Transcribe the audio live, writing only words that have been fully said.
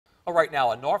All right, now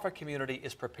a Norfolk community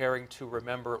is preparing to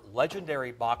remember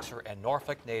legendary boxer and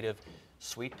Norfolk native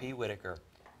Sweet Pea Whitaker.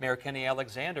 Mayor Kenny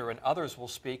Alexander and others will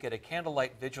speak at a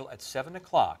candlelight vigil at 7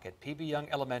 o'clock at P.B. Young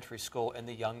Elementary School in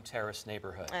the Young Terrace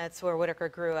neighborhood. That's where Whitaker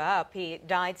grew up. He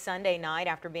died Sunday night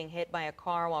after being hit by a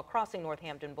car while crossing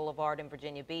Northampton Boulevard in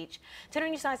Virginia Beach. 10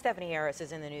 News 9's Stephanie Harris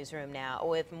is in the newsroom now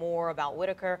with more about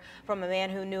Whitaker from a man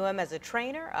who knew him as a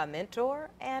trainer, a mentor,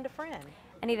 and a friend.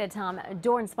 Anita, Tom,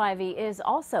 Dorn Spivey is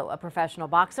also a professional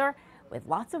boxer with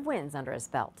lots of wins under his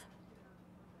belt.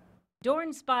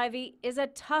 Dorn Spivey is a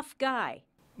tough guy.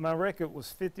 My record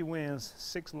was 50 wins,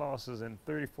 6 losses, and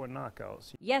 34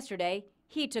 knockouts. Yesterday,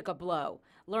 he took a blow,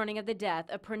 learning of the death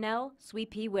of Pernell Sweet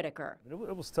Pea Whitaker.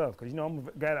 It was tough because, I'm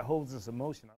a guy that holds this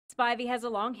emotion. Spivey has a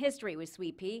long history with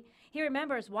Sweet Pea. He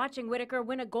remembers watching Whitaker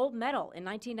win a gold medal in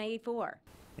 1994.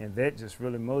 And that just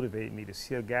really motivated me to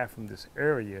see a guy from this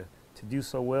area to do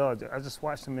so well. I just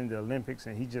watched him in the Olympics,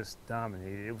 and he just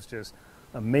dominated. It was just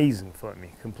amazing for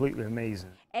me, completely amazing.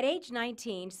 At age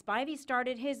 19, Spivey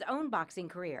started his own boxing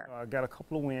career. I got a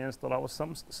couple of wins, thought I was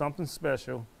something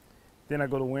special. Then I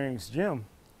go to Waring's gym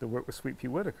to work with Sweet Pea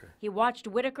Whitaker. He watched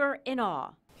Whitaker in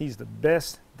awe. He's the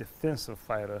best defensive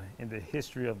fighter in the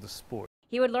history of the sport.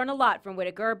 He would learn a lot from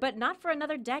Whitaker, but not for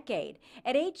another decade.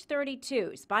 At age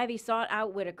 32, Spivey sought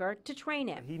out Whitaker to train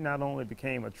him. He not only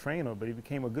became a trainer, but he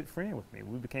became a good friend with me.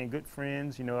 We became good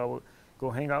friends. I would go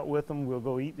hang out with him. We'll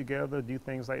go eat together, do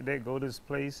things like that, go to his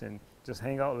place and just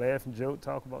hang out, laugh and joke,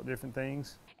 talk about different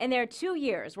things. In their 2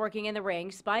 years working in the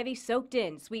ring, Spivey soaked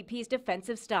in Sweet Pea's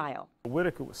defensive style.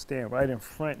 Whitaker would stand right in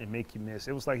front and make you miss.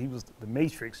 It was like he was the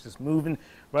Matrix, just moving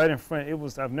right in front.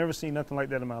 I've never seen nothing like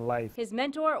that in my life. His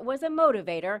mentor was a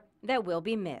motivator that will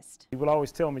be missed. He would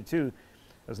always tell me, too,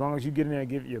 as long as you get in there and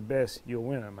give it your best, you'll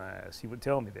win in my eyes. He would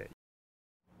tell me that.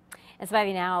 And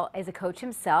Spivey now is a coach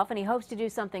himself, and he hopes to do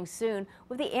something soon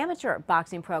with the amateur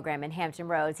boxing program in Hampton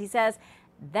Roads. He says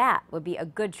that would be a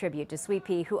good tribute to Sweet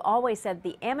Pea, who always said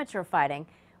the amateur fighting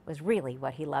was really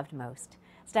what he loved most.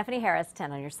 Stephanie Harris,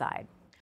 10 on your side.